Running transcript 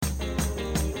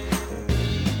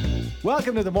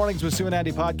Welcome to the Mornings with Sue and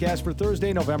Andy podcast for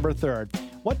Thursday, November 3rd.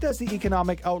 What does the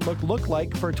economic outlook look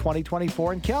like for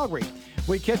 2024 in Calgary?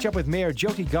 We catch up with Mayor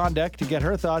Jyoti Gondek to get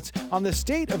her thoughts on the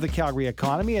state of the Calgary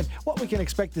economy and what we can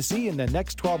expect to see in the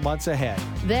next 12 months ahead.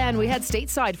 Then we head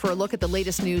stateside for a look at the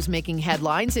latest news making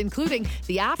headlines, including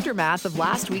the aftermath of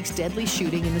last week's deadly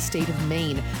shooting in the state of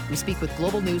Maine. We speak with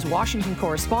Global News Washington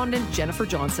Correspondent Jennifer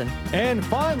Johnson. And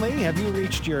finally, have you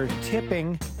reached your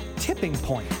tipping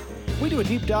point? We do a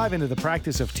deep dive into the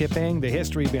practice of tipping, the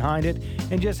history behind it,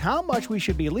 and just how much we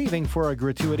should be leaving for a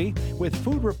gratuity with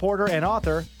food reporter and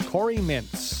author Corey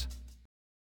Mintz.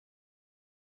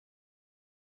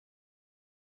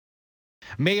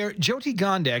 Mayor Jyoti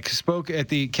Gondek spoke at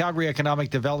the Calgary Economic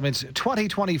Development's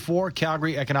 2024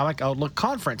 Calgary Economic Outlook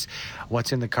Conference.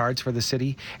 What's in the cards for the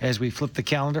city as we flip the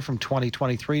calendar from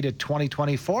 2023 to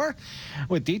 2024?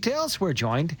 With details, we're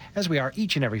joined, as we are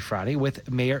each and every Friday, with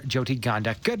Mayor Jyoti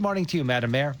Gondek. Good morning to you,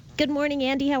 Madam Mayor. Good morning,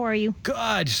 Andy. How are you?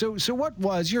 Good. So what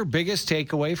was your biggest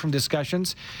takeaway from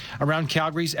discussions around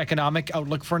Calgary's economic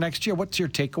outlook for next year? What's your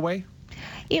takeaway?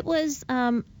 It was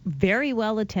very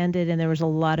well attended, and there was a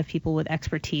lot of people with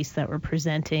expertise that were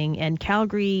presenting. And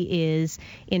Calgary is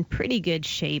in pretty good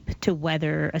shape to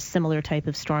weather a similar type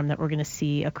of storm that we're going to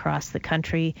see across the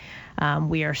country.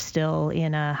 We are still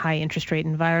in a high interest rate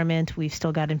environment. We've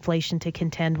still got inflation to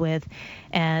contend with.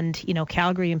 And,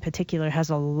 Calgary in particular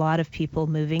has a lot of people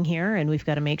moving here, and we've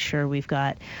got to make sure we've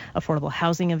got affordable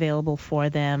housing available for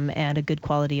them and a good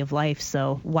quality of life.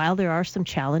 So while there are some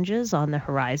challenges on the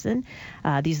horizon,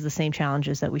 these are the same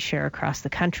challenges that we share across the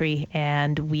country,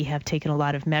 and we have taken a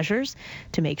lot of measures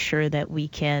to make sure that we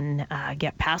can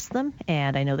get past them.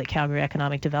 And I know that Calgary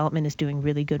Economic Development is doing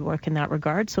really good work in that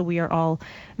regard, so we are all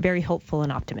very hopeful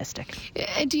and optimistic.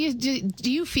 Do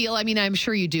you feel, I'm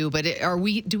sure you do, but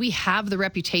do we have the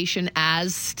reputation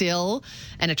as still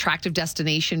an attractive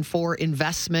destination for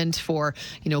investment, for,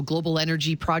 global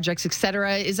energy projects, et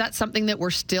cetera? Is that something that we're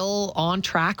still on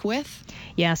track with?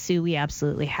 Yeah, Sue, we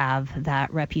absolutely have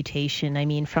that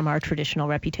reputation. From our traditional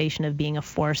reputation of being a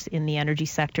force in the energy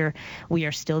sector, we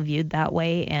are still viewed that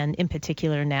way. And in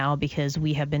particular now, because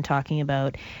we have been talking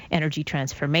about energy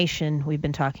transformation, we've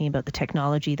been talking about the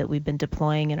technology that we've been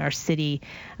deploying in our city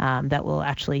that will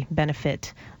actually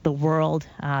benefit the world.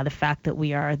 The fact that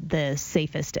we are the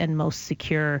safest and most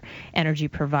secure energy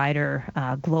provider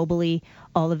globally,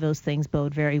 all of those things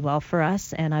bode very well for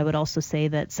us. And I would also say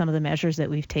that some of the measures that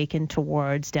we've taken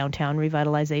towards downtown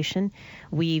revitalization,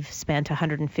 we've spent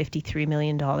 $153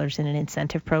 million in an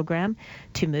incentive program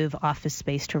to move office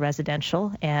space to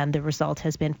residential, and the result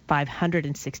has been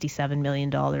 $567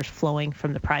 million flowing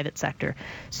from the private sector.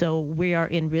 So we are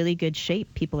in really good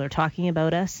shape. People are talking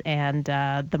about us, and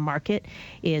the market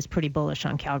is pretty bullish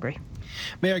on Calgary.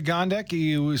 Mayor Gondek,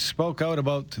 you spoke out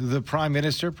about the Prime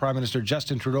Minister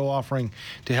Justin Trudeau, offering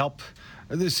to help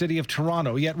the city of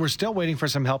Toronto, yet we're still waiting for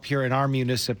some help here in our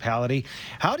municipality.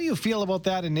 How do you feel about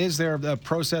that, and is there a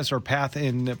process or path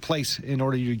in place in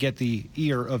order to get the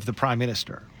ear of the Prime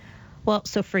Minister? Well,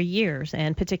 so for years,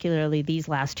 and particularly these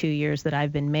last 2 years that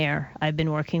I've been mayor, I've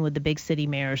been working with the big city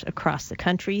mayors across the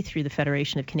country through the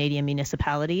Federation of Canadian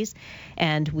Municipalities,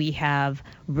 and we have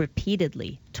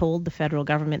repeatedly told the federal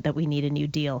government that we need a new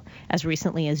deal. As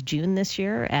recently as June this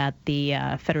year at the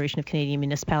Federation of Canadian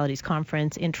Municipalities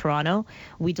conference in Toronto,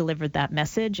 we delivered that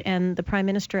message, and the Prime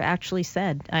Minister actually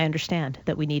said, I understand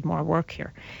that we need more work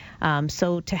here.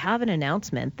 So to have an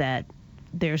announcement that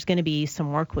there's going to be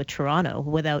some work with Toronto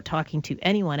without talking to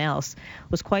anyone else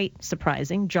was quite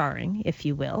surprising, jarring, if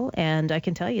you will. And I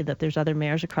can tell you that there's other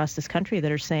mayors across this country that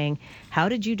are saying, how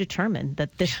did you determine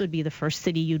that this would be the first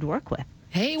city you'd work with?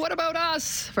 Hey, what about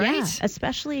us, right? Yeah,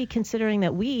 especially considering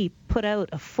that we put out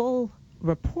a full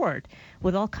report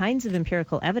with all kinds of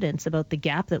empirical evidence about the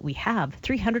gap that we have,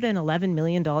 $311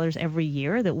 million every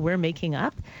year that we're making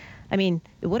up.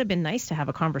 It would have been nice to have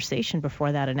a conversation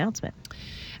before that announcement.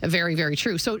 Very, very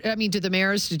true. So, do the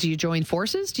mayors, do you join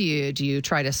forces? Do you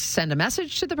try to send a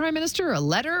message to the Prime Minister, a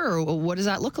letter, or what does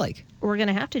that look like? We're going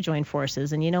to have to join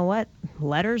forces. And you know what?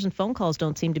 Letters and phone calls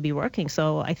don't seem to be working.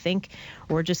 So I think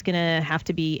we're just going to have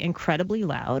to be incredibly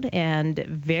loud and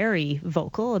very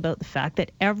vocal about the fact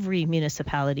that every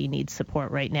municipality needs support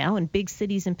right now. And big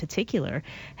cities in particular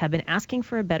have been asking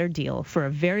for a better deal for a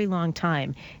very long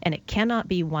time. And it cannot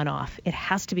be one-off. It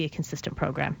has to be a consistent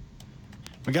program.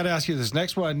 We got to ask you this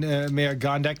next one, Mayor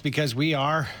Gondek, because we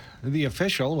are the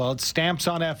official, it's Stamps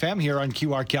on FM here on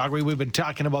QR Calgary. We've been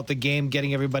talking about the game,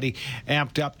 getting everybody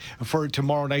amped up for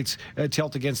tomorrow night's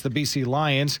tilt against the BC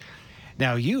Lions.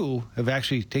 Now, you have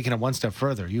actually taken it one step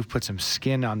further. You've put some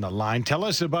skin on the line. Tell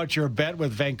us about your bet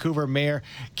with Vancouver Mayor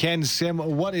Ken Sim.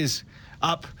 What is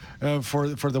up for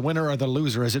the winner or the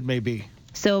loser, as it may be?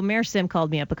 So Mayor Sim called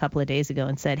me up a couple of days ago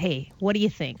and said, hey, what do you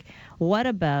think? What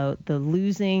about the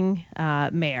losing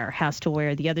mayor has to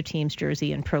wear the other team's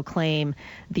jersey and proclaim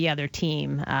the other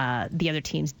team's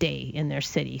day in their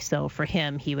city? So for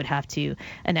him, he would have to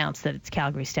announce that it's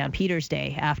Calgary Stampeders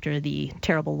Day after the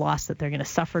terrible loss that they're going to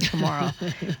suffer tomorrow.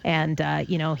 And,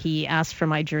 he asked for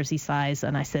my jersey size,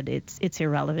 and I said, it's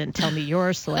irrelevant. Tell me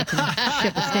yours so I can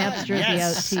ship a Stamps jersey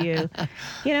out to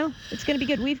you. It's going to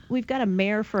be good. We've got a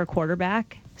mayor for a quarterback.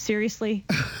 Seriously,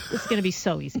 it's going to be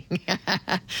so easy.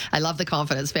 I love the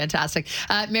confidence. Fantastic.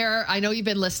 Mayor, I know you've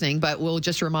been listening, but we'll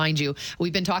just remind you,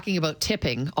 we've been talking about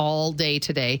tipping all day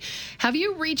today. Have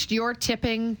you reached your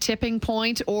tipping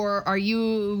point, or are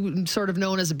you sort of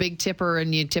known as a big tipper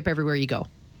and you tip everywhere you go?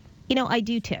 I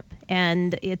do tip,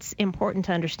 and it's important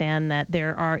to understand that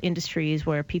there are industries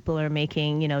where people are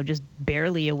making, just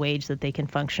barely a wage that they can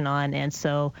function on. And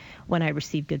so when I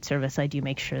receive good service, I do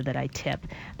make sure that I tip.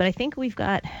 But I think we've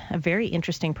got a very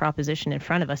interesting proposition in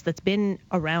front of us that's been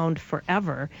around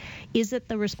forever. Is it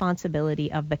the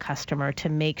responsibility of the customer to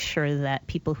make sure that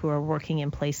people who are working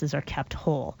in places are kept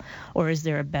whole, or is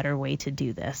there a better way to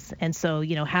do this? And so,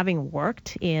 having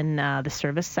worked in the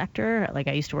service sector, like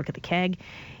I used to work at the Keg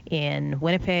in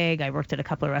Winnipeg, I worked at a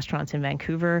couple of restaurants in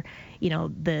Vancouver,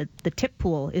 the tip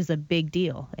pool is a big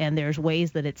deal, and there's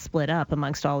ways that it's split up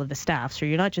amongst all of the staff. So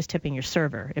you're not just tipping your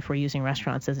server, if we're using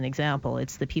restaurants as an example.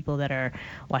 It's the people that are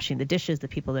washing the dishes, the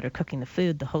people that are cooking the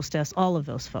food, the hostess, all of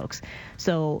those folks.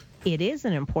 So it is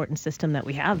an important system that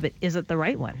we have, but is it the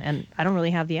right one? And I don't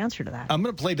really have the answer to that. I'm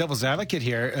going to play devil's advocate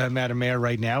here, Madam Mayor,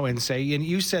 right now, and say, and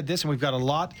you said this, and we've got a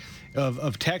lot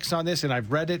of text on this, and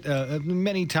I've read it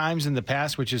many times in the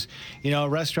past, which is, a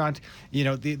restaurant,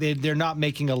 they're not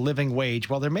making a living wage.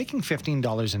 Well, they're making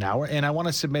 $15 an hour, and I want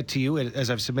to submit to you,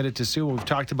 as I've submitted to Sue, we've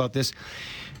talked about this,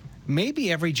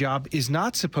 maybe every job is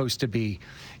not supposed to be,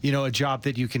 a job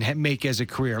that you can make as a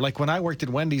career. Like when I worked at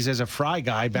Wendy's as a fry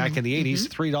guy back in the 80s,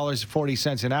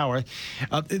 $3.40 an hour,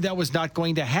 that was not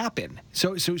going to happen.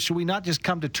 So should we not just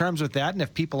come to terms with that? And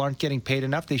if people aren't getting paid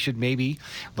enough, they should maybe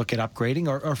look at upgrading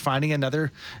or finding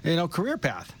another, career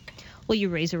path. Well, you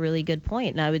raise a really good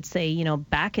point. And I would say,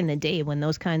 back in the day when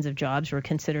those kinds of jobs were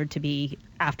considered to be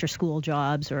after-school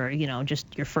jobs or,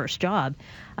 just your first job,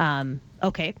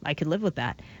 okay, I could live with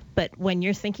that. But when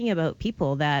you're thinking about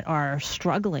people that are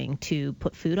struggling to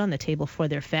put food on the table for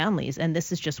their families, and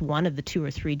this is just one of the 2 or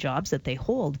 3 jobs that they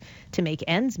hold to make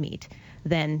ends meet,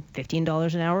 then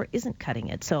 $15 an hour isn't cutting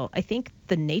it. So I think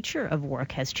the nature of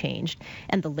work has changed,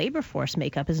 and the labor force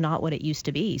makeup is not what it used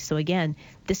to be. So again,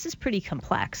 this is pretty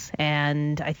complex,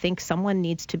 and I think someone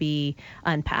needs to be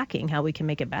unpacking how we can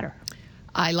make it better.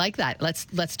 I like that.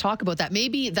 Let's talk about that.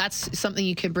 Maybe that's something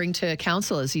you can bring to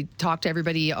council as you talk to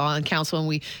everybody on council, and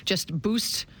we just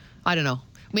boost, I don't know,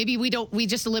 maybe we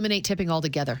just eliminate tipping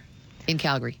altogether in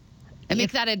Calgary. And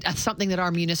make that something that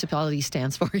our municipality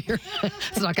stands for here.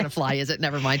 It's not going to fly, is it?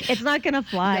 Never mind. It's not going to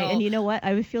fly. No. And you know what?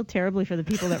 I would feel terribly for the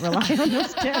people that rely on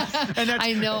those tips.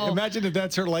 I know. Imagine if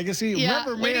that's her legacy. Yeah.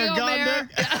 Remember Mayor Gondek?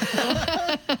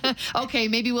 Okay,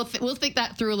 maybe we'll think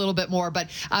that through a little bit more. But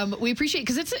we appreciate,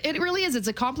 because it really is. It's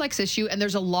a complex issue, and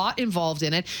there's a lot involved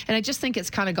in it. And I just think it's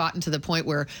kind of gotten to the point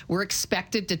where we're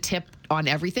expected to tip on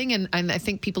everything. And I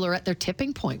think people are at their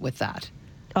tipping point with that.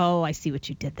 Oh, I see what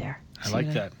you did there. I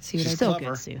like that. She's so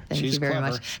clever. Good, Sue. Thank you very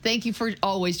much. Thank you for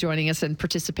always joining us and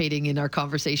participating in our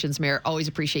conversations, Mayor. Always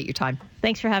appreciate your time.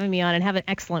 Thanks for having me on, and have an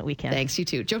excellent weekend. Thanks, you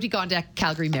too. Jyoti Gondek,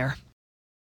 Calgary Mayor.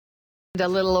 A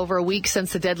little over a week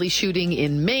since the deadly shooting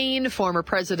in Maine, former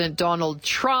President Donald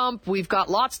Trump. We've got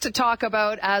lots to talk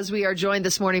about as we are joined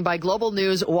this morning by Global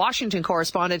News Washington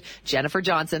Correspondent Jennifer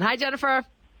Johnson. Hi, Jennifer.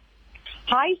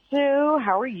 Hi, Sue.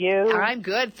 How are you? I'm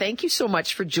good. Thank you so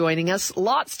much for joining us.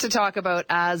 Lots to talk about,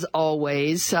 as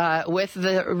always, with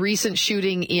the recent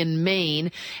shooting in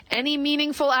Maine. Any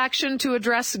meaningful action to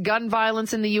address gun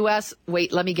violence in the U.S.?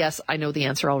 Wait, let me guess. I know the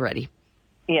answer already.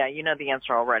 Yeah, you know the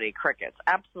answer already. Crickets.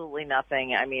 Absolutely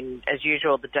nothing. I mean, as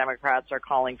usual, the Democrats are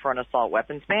calling for an assault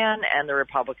weapons ban, and the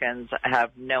Republicans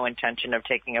have no intention of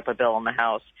taking up a bill in the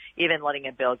House, even letting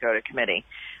a bill go to committee.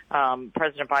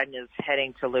 President Biden is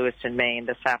heading to Lewiston, Maine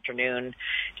this afternoon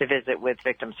to visit with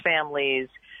victims' families.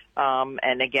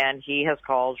 And again, he has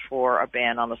called for a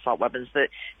ban on assault weapons.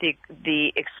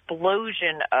 The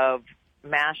explosion of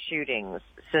mass shootings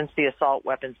since the assault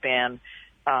weapons ban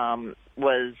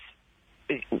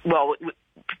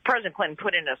President Clinton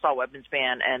put in an assault weapons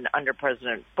ban, and under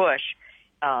President Bush,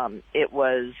 it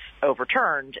was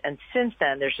overturned. And since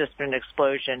then, there's just been an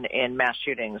explosion in mass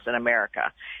shootings in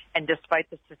America. And despite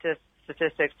the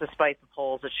statistics, despite the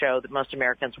polls that show that most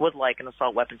Americans would like an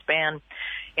assault weapons ban,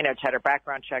 tighter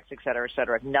background checks, et cetera, et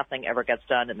cetera. Nothing ever gets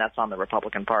done, and that's on the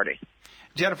Republican Party.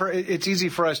 Jennifer, it's easy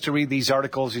for us to read these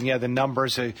articles, and the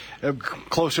numbers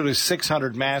closer to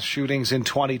 600 mass shootings in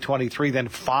 2023 than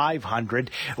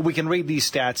 500. We can read these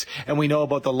stats, and we know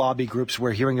about the lobby groups.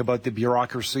 We're hearing about the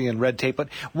bureaucracy and red tape. But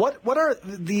what are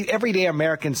the everyday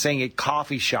Americans saying at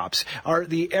coffee shops? Are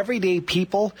the everyday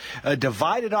people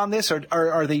divided on this, or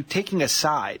are they taking a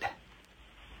side?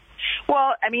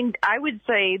 Well, I would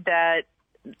say that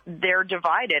they're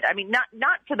divided.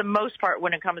 Not for the most part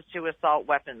when it comes to assault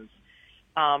weapons.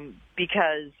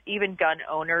 Because even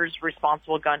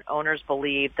responsible gun owners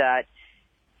believe that,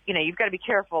 you've got to be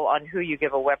careful on who you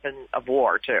give a weapon of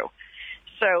war to.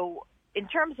 So in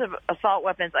terms of assault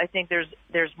weapons, I think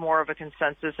there's more of a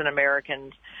consensus with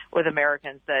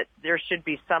Americans that there should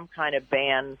be some kind of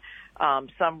ban,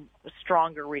 some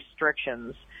stronger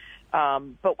restrictions.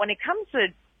 But when it comes to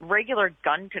regular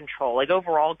gun control, like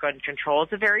overall gun control,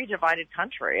 it's a very divided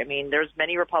country. There's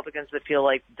many Republicans that feel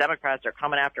like Democrats are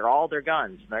coming after all their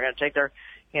guns. They're going to take their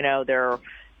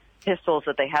pistols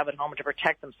that they have at home to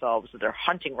protect themselves, their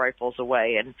hunting rifles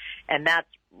away, and that's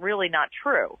really not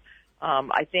true.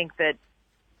 I think that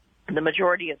the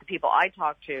majority of the people I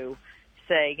talk to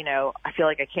say, I feel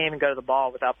like I can't even go to the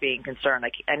ball without being concerned.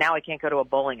 And now I can't go to a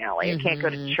bowling alley. I can't go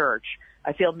to church.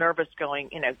 I feel nervous going,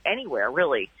 anywhere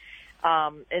really.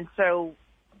 And so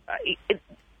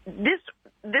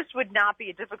this would not be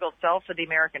a difficult sell for the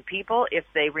American people if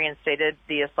they reinstated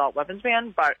the assault weapons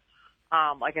ban. But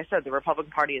like I said, the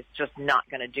Republican Party is just not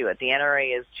going to do it. The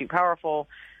NRA is too powerful,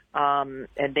 and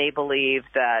they believe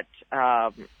that,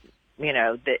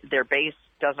 their base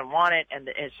doesn't want it, and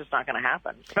it's just not going to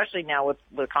happen, especially now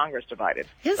with Congress divided.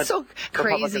 It's so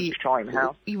crazy. Controlling the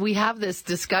House. We have this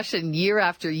discussion year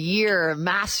after year,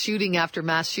 mass shooting after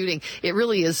mass shooting. It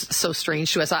really is so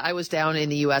strange to us. I was down in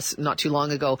the U.S. not too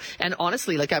long ago, and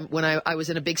honestly, when I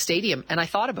was in a big stadium, and I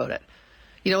thought about it.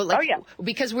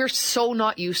 Because we're so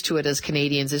not used to it as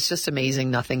Canadians. It's just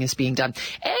amazing nothing is being done.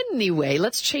 Anyway,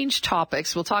 let's change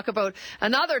topics. We'll talk about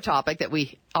another topic that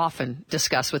we often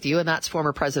discuss with you, and that's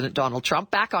former President Donald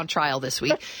Trump, back on trial this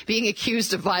week, being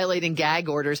accused of violating gag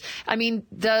orders.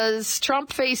 Does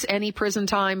Trump face any prison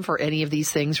time for any of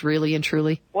these things, really and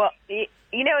truly? Well,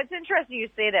 it's interesting you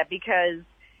say that, because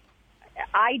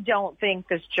I don't think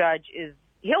this judge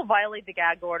he'll violate the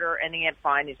gag order and he get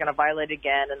fined. He's going to violate it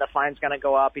again, and the fine's going to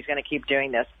go up. He's going to keep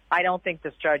doing this. I don't think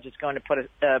this judge is going to put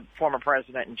a former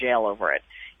president in jail over it.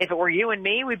 If it were you and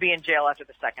me, we'd be in jail after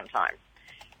the second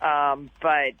time.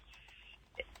 But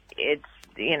it's,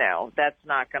 that's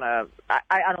not going to,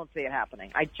 I don't see it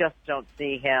happening. I just don't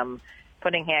see him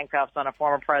putting handcuffs on a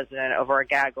former president over a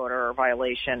gag order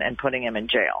violation and putting him in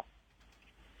jail.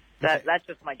 That's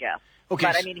just my guess. Okay.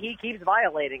 But, he keeps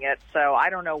violating it, so I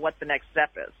don't know what the next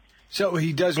step is. So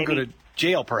he doesn't go to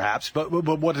jail, perhaps, but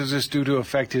what does this do to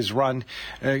affect his run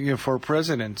for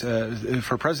president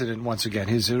once again,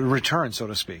 his return, so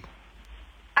to speak?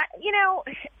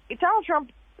 Donald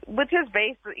Trump, with his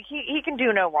base, he can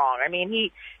do no wrong.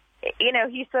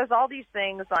 He says all these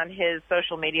things on his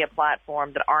social media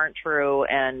platform that aren't true,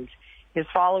 and his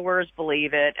followers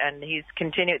believe it, and he's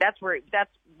continuing. That's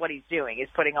what he's doing. He's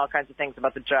putting all kinds of things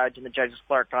about the judge and the judge's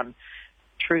clerk on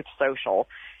Truth Social.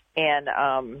 And,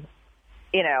 I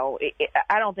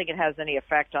don't think it has any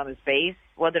effect on his base,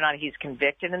 whether or not he's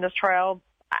convicted in this trial.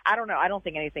 I don't know. I don't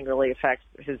think anything really affects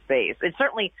his base. It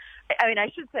certainly,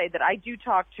 I should say that I do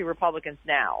talk to Republicans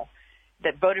now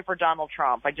that voted for Donald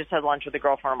Trump. I just had lunch with a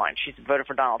girlfriend of mine. She voted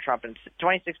for Donald Trump in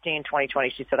 2016, 2020.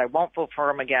 She said, I won't vote for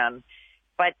him again.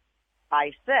 But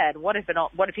I said, what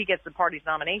if he gets the party's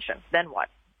nomination? Then what?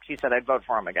 She said, I'd vote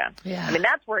for him again. Yeah.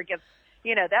 That's where it gets,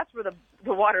 that's where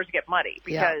the waters get muddy,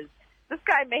 because this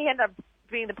guy may end up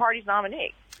being the party's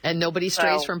nominee. And nobody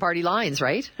strays from party lines,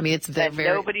 right? It's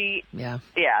nobody. Yeah,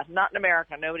 not in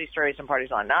America. Nobody strays from party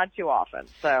lines. Not too often.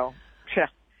 So,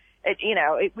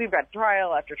 we've got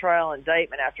trial after trial,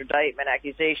 indictment after indictment,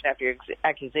 accusation after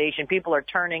accusation. People are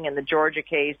turning in the Georgia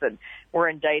case that were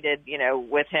indicted,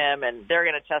 with him, and they're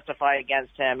going to testify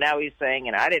against him. Now he's saying,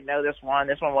 I didn't know this one.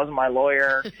 This one wasn't my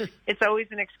lawyer. It's always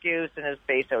an excuse, and his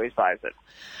base always buys it.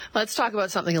 Let's talk about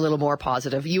something a little more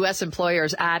positive. U.S.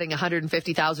 employers adding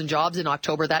 150,000 jobs in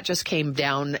October. That just came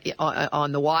down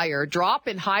on the wire. Drop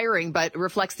in hiring, but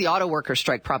reflects the auto worker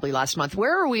strike probably last month.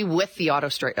 Where are we with the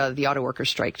auto worker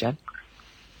strike, Jen?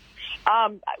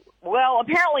 Well,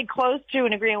 apparently close to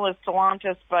an agreement with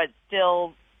Stellantis, but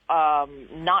still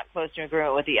not close to an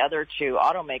agreement with the other two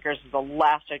automakers, the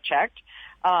last I checked.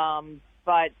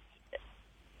 But,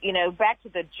 back to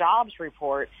the jobs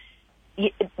report,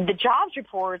 the jobs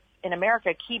reports in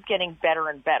America keep getting better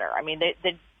and better. I mean,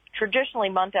 they traditionally,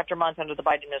 month after month under the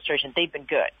Biden administration, they've been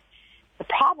good. The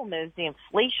problem is the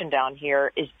inflation down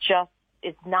here is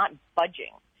it's not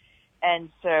budging. And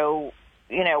so,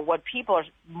 what people are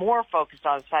more focused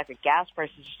on is the fact that gas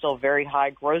prices are still very high,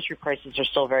 grocery prices are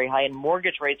still very high, and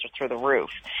mortgage rates are through the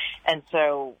roof. And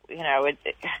so,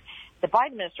 the Biden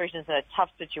administration is in a tough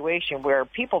situation where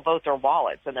people vote their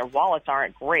wallets, and their wallets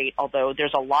aren't great, although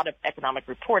there's a lot of economic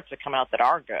reports that come out that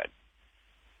are good.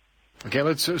 Okay,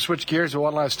 let's switch gears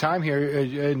one last time here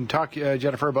and talk,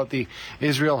 Jennifer, about the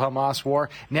Israel-Hamas war.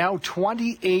 Now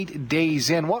 28 days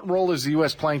in, what role is the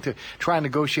U.S. playing to try and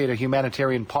negotiate a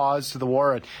humanitarian pause to the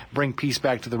war and bring peace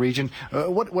back to the region?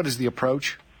 What is the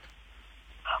approach?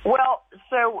 Well,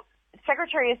 so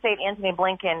Secretary of State Antony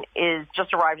Blinken is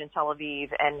just arrived in Tel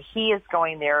Aviv, and he is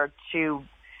going there to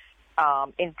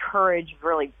encourage,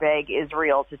 really beg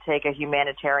Israel to take a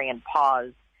humanitarian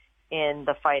pause in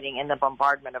the fighting, in the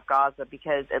bombardment of Gaza,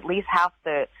 because at least half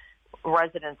the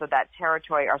residents of that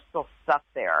territory are still stuck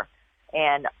there.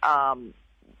 And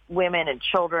women and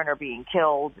children are being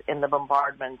killed in the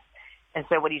bombardments. And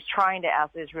so what he's trying to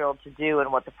ask Israel to do,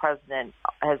 and what the president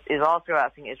is also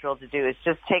asking Israel to do, is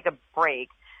just take a break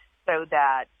so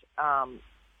that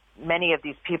many of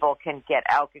these people can get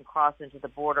out, can cross into the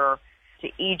border to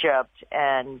Egypt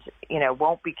and,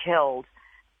 won't be killed.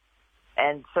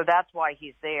 And so that's why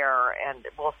he's there, and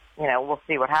we'll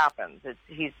see what happens.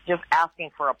 He's just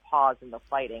asking for a pause in the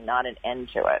fighting, not an end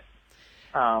to it.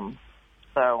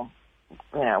 So,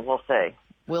 we'll see.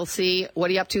 We'll see. What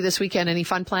are you up to this weekend? Any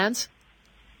fun plans?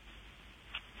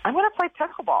 I'm going to play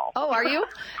pickleball. Oh, are you?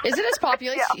 Is it as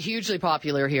popular? Yeah. It's hugely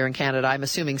popular here in Canada. I'm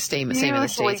assuming same in the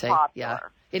States. Popular. Yeah,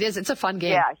 it is. It's a fun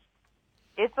game. Yeah.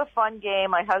 It's a fun game.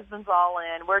 My husband's all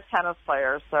in. We're tennis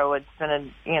players, so it's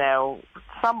been a,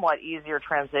 somewhat easier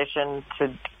transition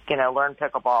to, learn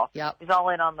pickleball. Yep. He's all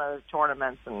in on the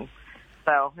tournaments, and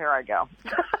so here I go.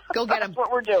 Go get him. That's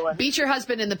what we're doing. Beat your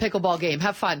husband in the pickleball game.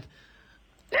 Have fun.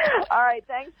 All right.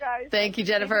 Thanks, guys. Thank you,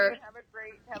 Jennifer.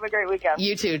 Have a great weekend.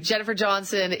 You too. Jennifer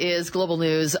Johnson is Global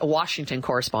News Washington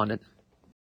Correspondent.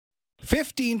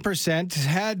 15%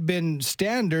 had been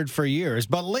standard for years,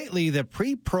 but lately the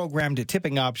pre-programmed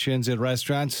tipping options at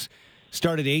restaurants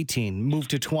started 18,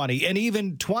 moved to 20, and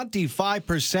even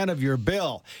 25% of your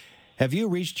bill. Have you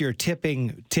reached your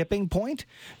tipping point?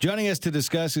 Joining us to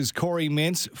discuss is Corey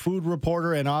Mintz, food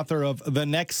reporter and author of The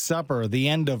Next Supper, The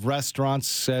End of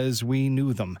Restaurants as We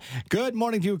Knew Them. Good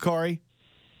morning to you, Corey.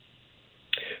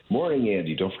 Morning,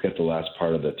 Andy. Don't forget the last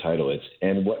part of the title. It's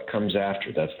 "And What Comes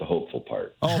After." That's the hopeful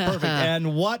part. Oh, perfect.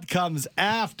 And what comes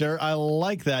after? I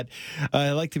like that.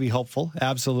 I like to be hopeful,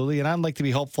 absolutely. And I'd like to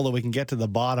be hopeful that we can get to the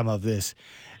bottom of this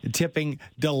tipping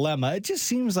dilemma. It just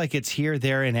seems like it's here,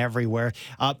 there, and everywhere.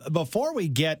 Before we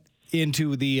get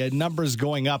into the numbers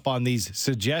going up on these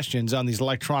suggestions, on these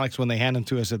electronics when they hand them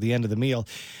to us at the end of the meal,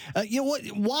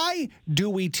 why do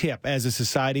we tip as a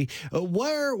society?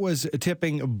 Where was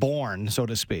tipping born, so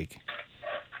to speak?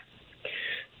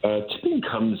 Tipping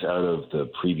comes out of the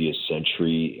previous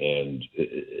century and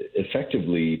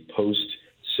effectively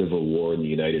post-Civil War in the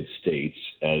United States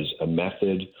as a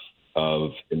method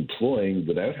of employing,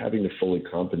 without having to fully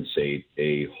compensate,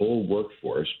 a whole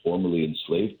workforce, formerly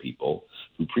enslaved people,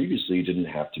 who previously didn't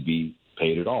have to be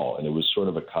paid at all. And it was sort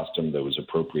of a custom that was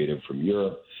appropriated from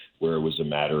Europe, where it was a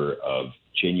matter of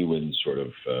genuine sort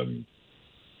of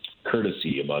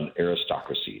courtesy among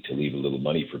aristocracy to leave a little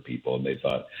money for people. And they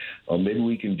thought, well, maybe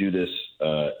we can do this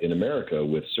in America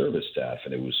with service staff.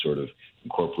 And it was sort of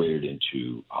incorporated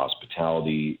into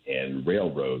hospitality and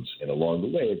railroads. And along the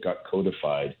way, it got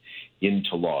codified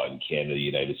into law in Canada, the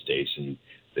United States. And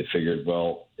they figured,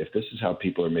 well, if this is how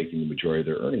people are making the majority of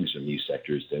their earnings in these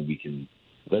sectors, then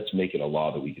let's make it a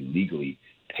law that we can legally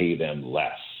pay them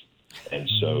less. And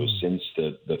so since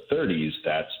the 30s,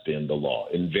 that's been the law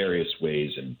in various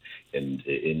ways. And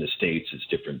in the States, it's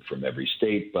different from every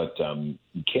state. But in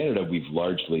Canada, we've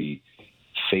largely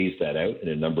phased that out in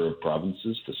a number of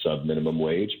provinces, the sub-minimum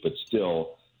wage. But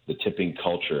still, the tipping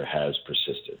culture has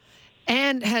persisted.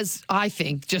 And has, I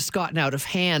think, just gotten out of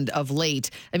hand of late.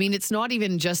 I mean, it's not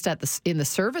even just in the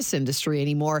service industry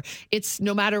anymore. It's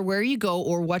no matter where you go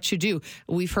or what you do.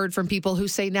 We've heard from people who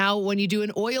say now when you do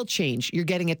an oil change, you're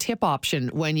getting a tip option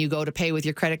when you go to pay with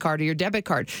your credit card or your debit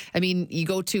card. I mean, you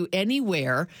go to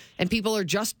anywhere and people are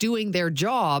just doing their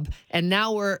job. And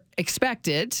now we're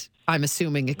expected, I'm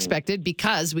assuming expected,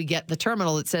 because we get the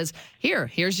terminal that says,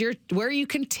 here's where you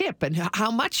can tip and how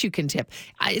much you can tip.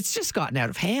 It's just gotten out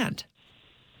of hand.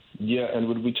 Yeah, and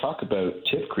when we talk about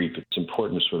tip creep, it's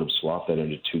important to sort of swap that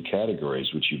into two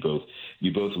categories, which you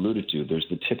both alluded to. There's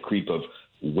the tip creep of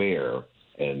where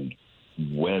and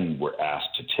when we're asked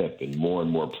to tip in more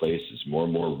and more places, more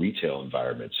and more retail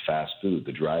environments, fast food,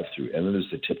 the drive-through. And then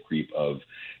there's the tip creep of,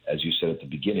 as you said at the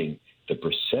beginning, the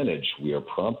percentage we are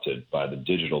prompted by the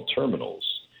digital terminals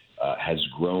has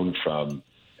grown from,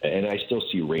 and I still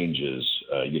see ranges,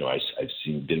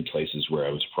 I've been places where I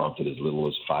was prompted as little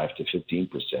as 5 to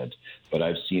 15%, but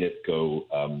I've seen it go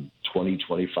 20,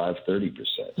 25, 30%.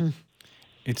 Mm.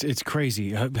 It's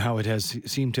crazy how it has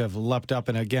seemed to have leapt up.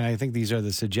 And again, I think these are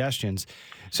the suggestions.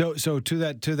 So to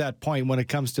that point, when it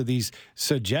comes to these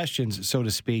suggestions, so to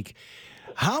speak,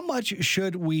 how much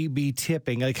should we be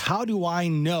tipping? Like, how do I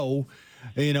know,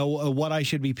 what I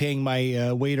should be paying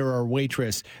my waiter or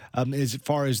waitress as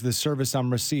far as the service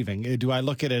I'm receiving? Do I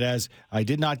look at it as I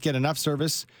did not get enough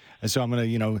service, so I'm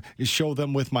going to, show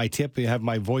them with my tip, have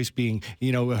my voice being,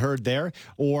 heard there?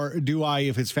 Or do I,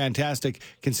 if it's fantastic,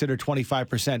 consider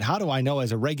 25%? How do I know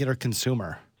as a regular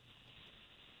consumer?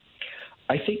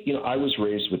 I think, I was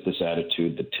raised with this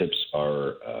attitude that tips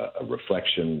are a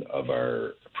reflection of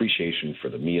our appreciation for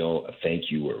the meal, a thank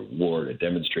you, a reward, a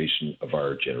demonstration of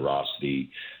our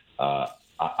generosity.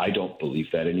 I don't believe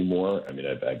that anymore. I mean,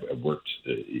 I've worked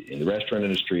in the restaurant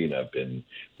industry, and I've been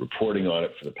reporting on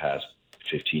it for the past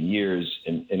 15 years.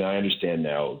 And I understand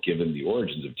now, given the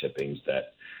origins of tippings,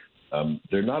 that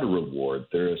they're not a reward.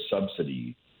 They're a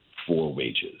subsidy for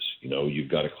wages. You've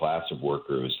got a class of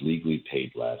workers legally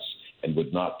paid less and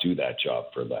would not do that job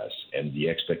for less. And the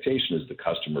expectation is the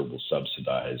customer will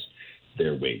subsidize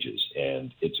their wages.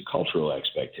 And it's a cultural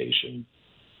expectation.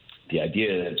 The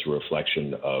idea that it's a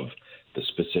reflection of the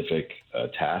specific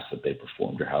task that they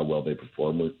performed or how well they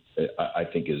performed, I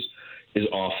think is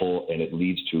awful, and it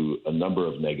leads to a number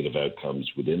of negative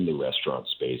outcomes within the restaurant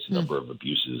space, a number of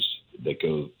abuses that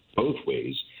go both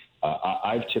ways.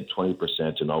 I've tipped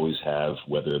 20% and always have,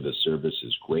 whether the service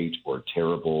is great or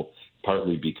terrible,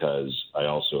 partly because I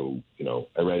also,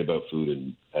 I write about food,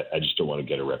 and I just don't want to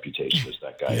get a reputation as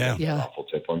that guy who an awful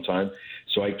tip one time.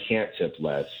 So I can't tip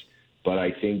less, but I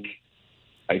think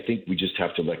we just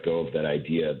have to let go of that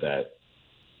idea that,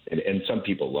 and some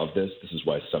people love this. This is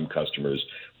why some customers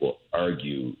will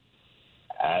argue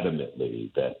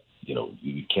adamantly that,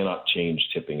 you cannot change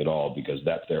tipping at all because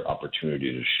that's their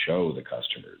opportunity to show the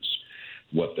customers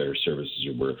what their services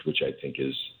are worth, which I think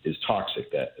is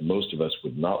toxic. That most of us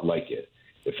would not like it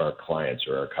if our clients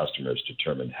or our customers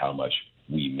determined how much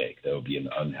we make. That would be an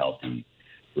unhealthy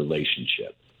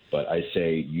relationship. But I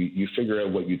say you figure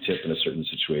out what you tip in a certain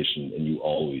situation, and you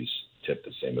always tip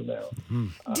the same amount.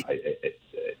 Mm-hmm.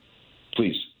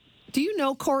 Please. Do you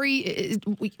know, Corey,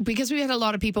 because we had a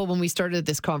lot of people when we started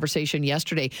this conversation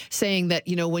yesterday saying that,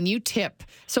 when you tip,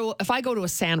 so if I go to a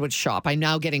sandwich shop, I'm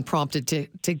now getting prompted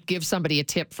to give somebody a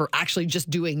tip for actually just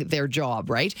doing their job,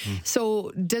 right? Mm.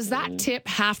 So does that tip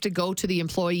have to go to the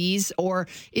employees, or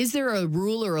is there a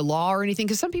rule or a law or anything?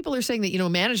 Because some people are saying that,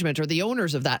 management or the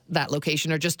owners of that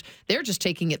location they're just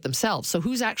taking it themselves. So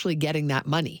who's actually getting that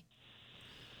money?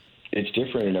 It's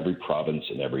different in every province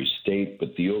and every state,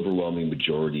 but the overwhelming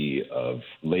majority of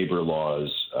labor laws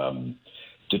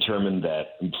determine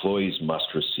that employees must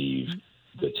receive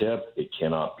the tip. It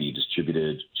cannot be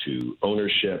distributed to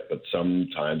ownership, but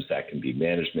sometimes that can be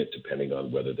management, depending on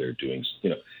whether they're doing,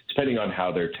 depending on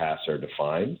how their tasks are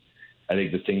defined. I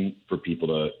think the thing for people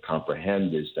to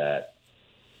comprehend is that,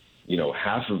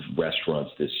 half of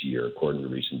restaurants this year, according to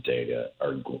recent data,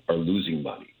 are losing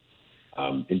money.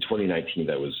 In 2019,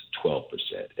 that was 12%.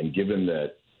 And given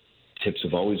that tips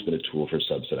have always been a tool for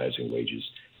subsidizing wages,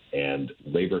 and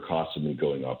labor costs have been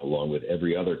going up along with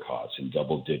every other cost in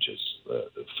double digits, the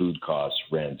food costs,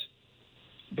 rent,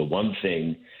 the one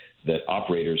thing that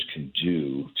operators can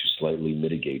do to slightly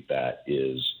mitigate that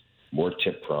is more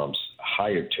tip prompts,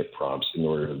 higher tip prompts, in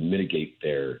order to mitigate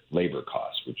their labor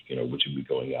costs, which would be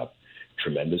going up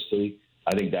tremendously.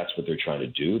 I think that's what they're trying to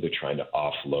do. They're trying to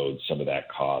offload some of that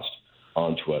cost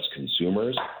onto us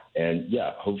consumers. And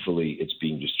hopefully it's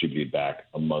being distributed back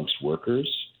amongst workers.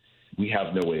 We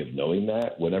have no way of knowing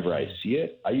that. Whenever I see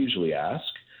it, I usually ask.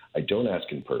 I don't ask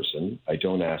in person. I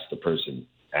don't ask the person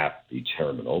at the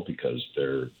terminal because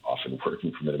they're often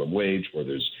working for minimum wage, or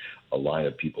there's a line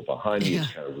of people behind me.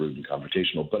 It's kind of rude and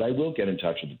confrontational. But I will get in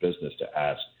touch with the business to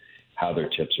ask how their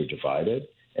tips are divided.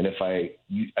 And if I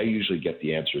usually get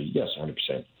the answer, yes,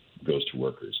 100%. Goes to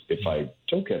workers. If I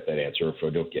don't get that answer, or if I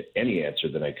don't get any answer,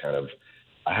 then I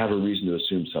have a reason to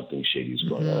assume something shady is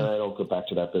going on, and I don't go back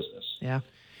to that business. Yeah.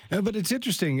 But it's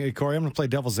interesting, Corey, I'm going to play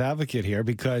devil's advocate here,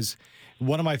 because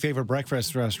One of my favorite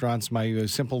breakfast restaurants, my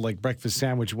simple breakfast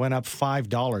sandwich, went up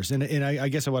 $5. And I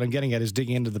guess what I'm getting at is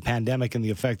digging into the pandemic and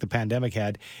the effect the pandemic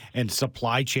had and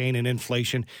supply chain and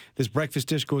inflation. This breakfast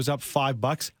dish goes up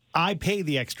 $5. I pay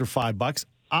the extra $5.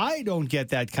 I don't get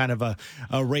that kind of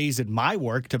a raise at my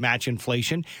work to match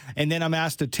inflation. And then I'm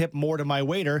asked to tip more to my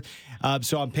waiter.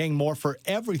 So I'm paying more for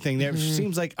everything. There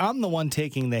seems like I'm the one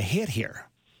taking the hit here.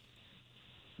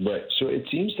 Right. So it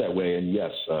seems that way. And yes,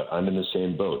 I'm in the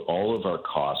same boat. All of our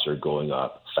costs are going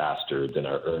up faster than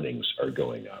our earnings are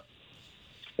going up.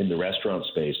 In the restaurant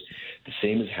space, the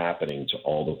same is happening to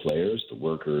all the players, the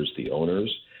workers, the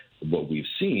owners. What we've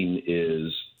seen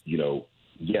is,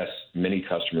 yes, many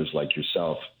customers like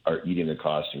yourself are eating the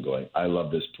cost and going, I love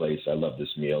this place, I love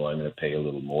this meal, I'm going to pay a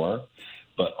little more.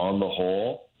 But on the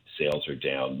whole, sales are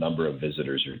down, number of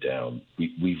visitors are down.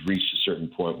 We've reached a certain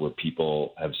point where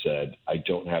people have said, I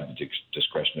don't have the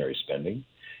discretionary spending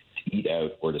to eat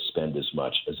out or to spend as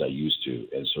much as I used to.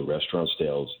 And so restaurant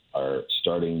sales are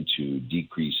starting to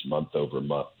decrease month over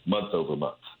month.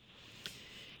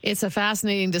 It's a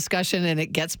fascinating discussion, and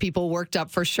it gets people worked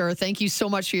up for sure. Thank you so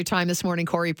much for your time this morning,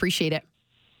 Corey. Appreciate it.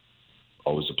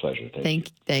 Always a pleasure. Thank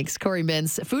you. Thanks. Corey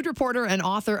Mintz, food reporter and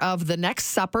author of The Next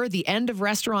Supper, The End of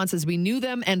Restaurants as We Knew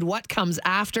Them and What Comes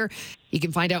After. You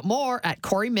can find out more at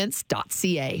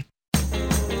corymintz.ca.